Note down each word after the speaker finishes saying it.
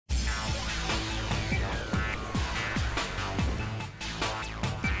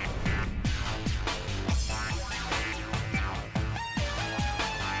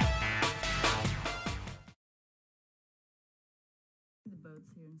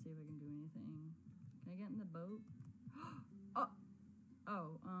boats here and see if I can do anything. Can I get in the boat?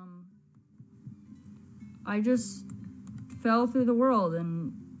 I just fell through the world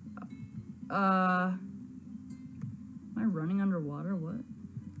and, am I running underwater? What?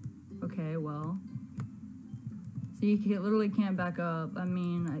 Okay, well. So you literally can't back up. I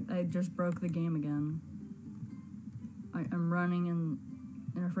mean, I just broke the game again. I'm running in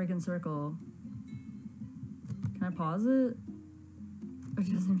a freaking circle. Can I pause it? It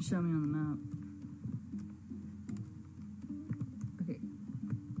doesn't even show me on the map.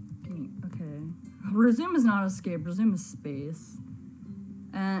 Okay. Resume is not escape. Resume is space.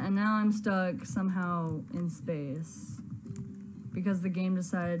 And now I'm stuck somehow in space. Because the game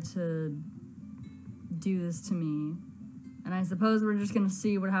decided to do this to me. And I suppose we're just gonna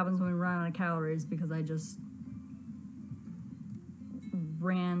see what happens when we run out of calories, because I just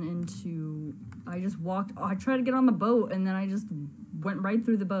walked, I tried to get on the boat and then I just went right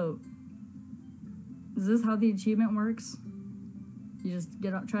through the boat. Is this how the achievement works? You just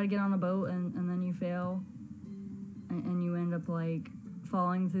try to get on a boat and then you fail and you end up like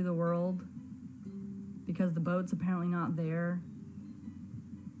falling through the world because the boat's apparently not there.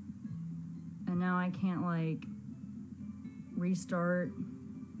 And now I can't like restart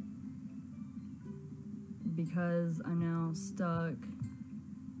because I'm now stuck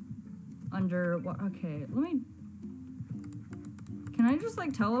under what? Okay, can I just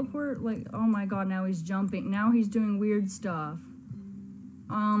like teleport? Like, oh my god, now he's jumping. Now he's doing weird stuff.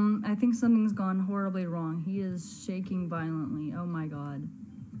 I think something's gone horribly wrong. He is shaking violently. Oh my god.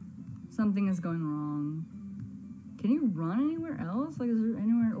 Something is going wrong. Can you run anywhere else? Like, is there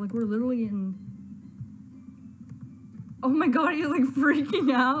anywhere? Like, we're literally in... Oh my god, he's like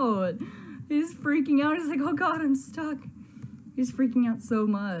freaking out. He's freaking out. He's like, oh god, I'm stuck. He's freaking out so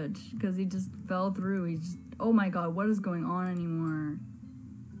much because he just fell through. He's just... Oh my god, what is going on anymore?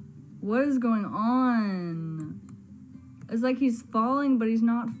 What is going on? It's like he's falling, but he's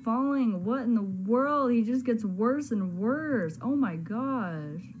not falling. What in the world? He just gets worse and worse. Oh my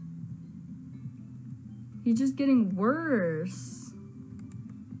gosh. He's just getting worse.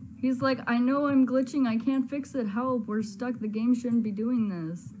 He's like, I know I'm glitching. I can't fix it. Help. We're stuck. The game shouldn't be doing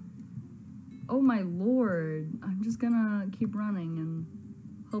this. Oh my lord. I'm just gonna keep running and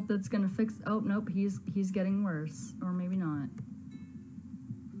hope that's gonna fix... Oh, nope. He's getting worse. Or maybe not.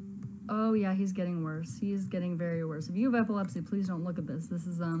 Oh yeah, he's getting worse. He's getting very worse. If you have epilepsy, please don't look at this. This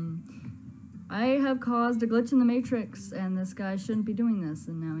is, I have caused a glitch in the Matrix, and this guy shouldn't be doing this,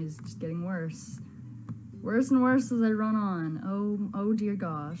 and now he's just getting worse. Worse and worse as I run on. Oh dear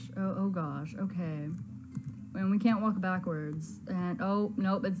gosh. Oh gosh. Okay. And we can't walk backwards. And, oh,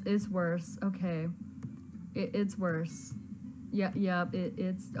 nope, it's worse. Okay. It's worse. Yep,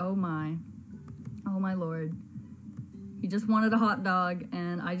 it's, oh my lord. He just wanted a hot dog,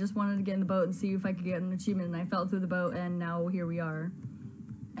 and I just wanted to get in the boat and see if I could get an achievement, and I fell through the boat, and now here we are.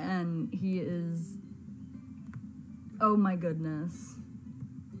 And he is... Oh my goodness.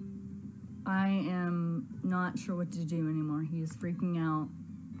 I am not sure what to do anymore. He is freaking out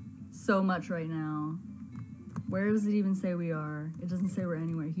so much right now. Where does it even say we are? It doesn't say we're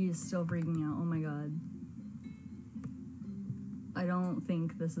anywhere. He is still freaking out. Oh my god. I don't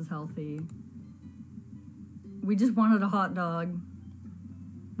think this is healthy. We just wanted a hot dog.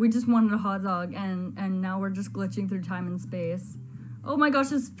 We just wanted a hot dog, and now we're just glitching through time and space. Oh my gosh,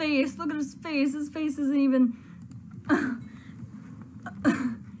 his face! Look at his face! His face isn't even...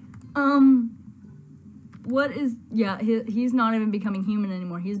 What is... Yeah, he's not even becoming human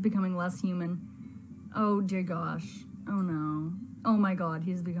anymore. He's becoming less human. Oh dear gosh. Oh no. Oh my god,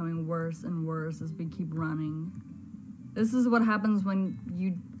 he's becoming worse and worse as we keep running. This is what happens when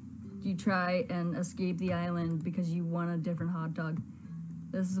you try and escape the island because you want a different hot dog.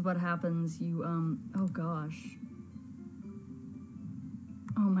 This is what happens. You, oh gosh.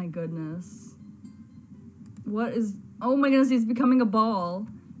 Oh my goodness. What is... Oh my goodness, he's becoming a ball.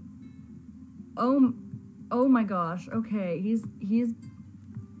 Oh my gosh. Okay, he's...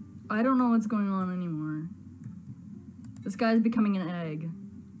 I don't know what's going on anymore. This guy's becoming an egg.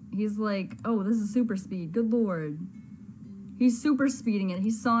 He's like, oh, this is super speed. Good lord. He's super speeding it.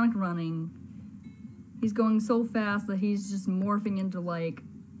 He's Sonic running. He's going so fast that he's just morphing into like...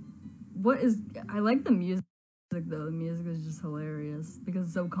 What is... I like the music though. The music is just hilarious because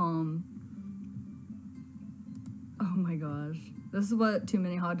it's so calm. Oh my gosh. This is what too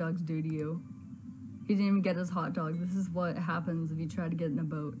many hot dogs do to you. He didn't even get his hot dog. This is what happens if you try to get in a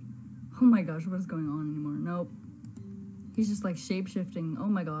boat. Oh my gosh, what is going on anymore? Nope. He's just like shape-shifting. Oh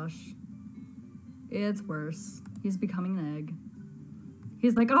my gosh. It's worse. He's becoming an egg.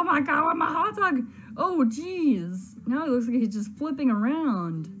 He's like, oh my god, I want my hot dog! Oh, jeez. Now it looks like he's just flipping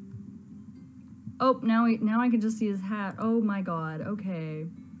around. Oh, now I can just see his hat. Oh my god, okay.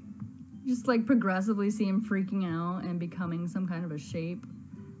 Just like progressively see him freaking out and becoming some kind of a shape.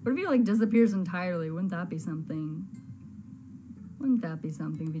 What if he like disappears entirely? Wouldn't that be something? Wouldn't that be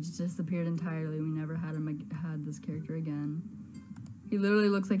something if he just disappeared entirely? We never had this character again. He literally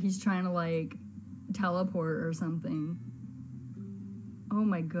looks like he's trying to like teleport or something. Oh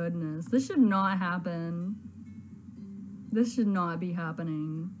my goodness. This should not happen. This should not be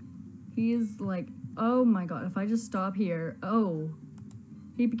happening. He's like, oh my god, if I just stop here. Oh.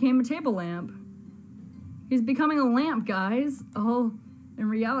 He became a table lamp. He's becoming a lamp, guys. Oh, in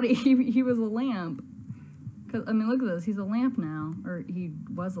reality, he was a lamp. Cause, I mean, look at this. He's a lamp now. Or he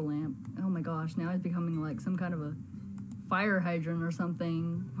was a lamp. Oh my gosh, now he's becoming like some kind of a fire hydrant or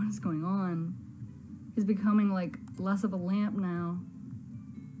something. What is going on? He's becoming like less of a lamp now.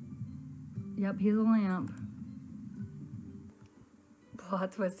 Yep, he's a lamp.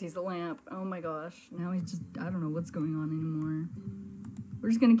 Plot twist, he's a lamp. Oh my gosh. Now he's just, I don't know what's going on anymore. We're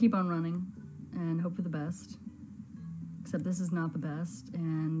just gonna keep on running and hope for the best. Except this is not the best.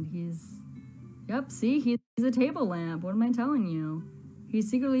 And he's, yep, see, he's a table lamp. What am I telling you? He's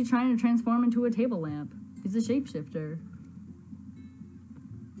secretly trying to transform into a table lamp. He's a shapeshifter.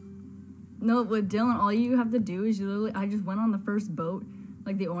 No, with Dylan, all you have to do is you literally, I just went on the first boat,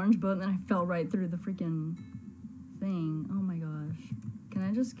 like the orange boat, and then I fell right through the freaking thing. Oh my gosh. Can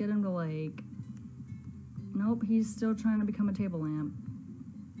I just get him to like, nope, he's still trying to become a table lamp.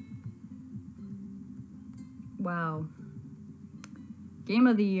 Wow. Game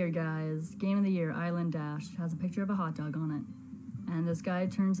of the year, guys. Game of the year, Island Dash. Has a picture of a hot dog on it. And this guy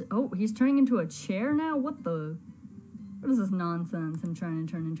turns, oh, he's turning into a chair now? What is this nonsense? Him trying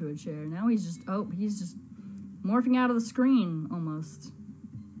to turn into a chair. Now he's just, oh, he's just morphing out of the screen, almost.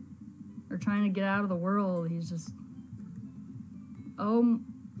 Or trying to get out of the world. He's just, oh,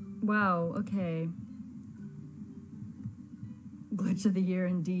 wow, okay. Glitch of the year,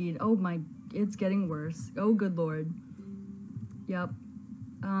 indeed. Oh my, it's getting worse. Oh, good lord. Yep.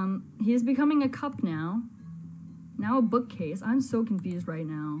 He's becoming a cup now. Now a bookcase. I'm so confused right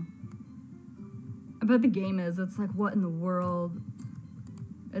now. I bet the game is. It's like, what in the world?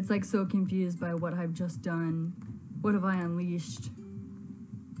 It's like so confused by what I've just done. What have I unleashed?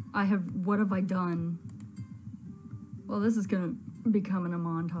 What have I done? Well, this is gonna become in a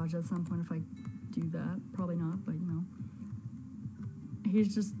montage at some point if I do that. Probably not, but you know.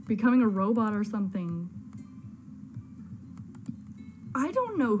 He's just becoming a robot or something. I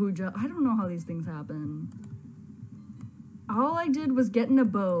don't know I don't know how these things happen. All I did was get in a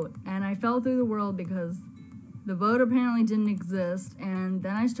boat, and I fell through the world because the boat apparently didn't exist, and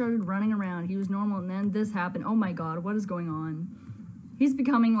then I started running around. He was normal, and then this happened. Oh my god, what is going on? He's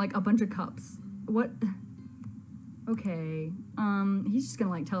becoming, like, a bunch of cups. What? Okay. He's just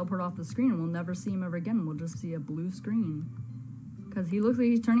gonna, like, teleport off the screen, and we'll never see him ever again. We'll just see a blue screen. Because he looks like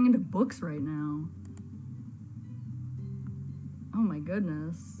he's turning into books right now. Oh my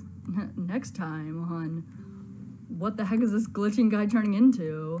goodness. Next time on what the heck is this glitching guy turning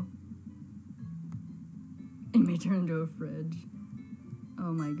into? He may turn into a fridge.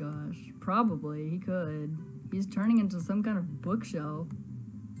 Oh my gosh. Probably. He could. He's turning into some kind of bookshelf.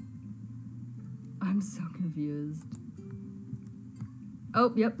 I'm so confused.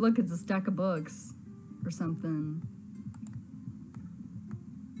 Oh, yep, look, it's a stack of books. Or something.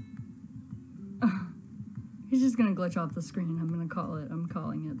 He's just gonna glitch off the screen. I'm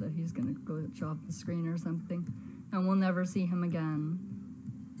calling it that he's gonna glitch off the screen or something. And we'll never see him again.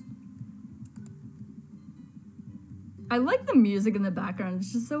 I like the music in the background.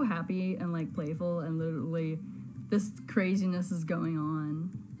 It's just so happy and like playful, and literally this craziness is going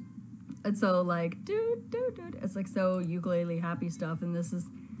on. It's so like, it's like so ukulele happy stuff, and this is,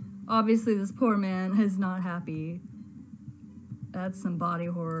 obviously this poor man is not happy. That's some body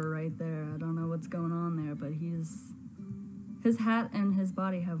horror right there. I don't know what's going on there, but his hat and his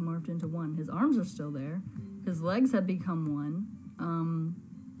body have morphed into one. His arms are still there. His legs have become one.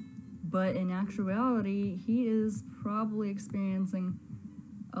 But in actuality, he is probably experiencing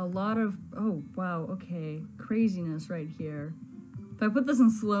a lot of, oh, wow, okay, craziness right here. If I put this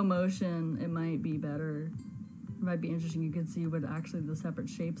in slow motion, it might be better. It might be interesting. You could see what actually the separate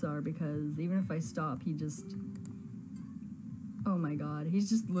shapes are, because even if I stop, he just, oh my god, he's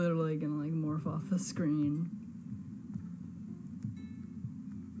just literally gonna like morph off the screen.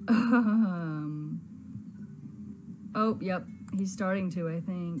 Oh, yep, he's starting to, I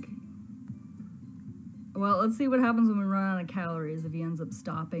think. Well, let's see what happens when we run out of calories, if he ends up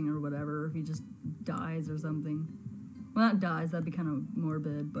stopping or whatever, or if he just dies or something. Well, not dies, that'd be kind of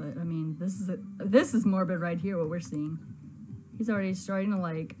morbid, but I mean, this is morbid right here, what we're seeing. He's already starting to,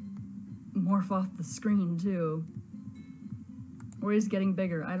 like, morph off the screen, too. Or he's getting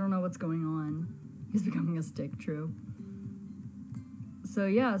bigger. I don't know what's going on. He's becoming a stick, true. So,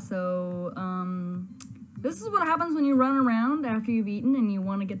 yeah, so, this is what happens when you run around after you've eaten and you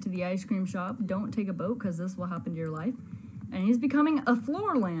want to get to the ice cream shop. Don't take a boat, because this will happen to your life. And he's becoming a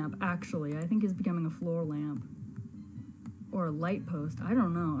floor lamp, actually. I think he's becoming a floor lamp. Or a light post. I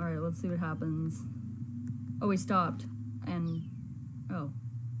don't know. Alright, let's see what happens. Oh, he stopped. And... oh.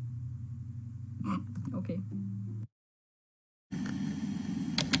 Okay.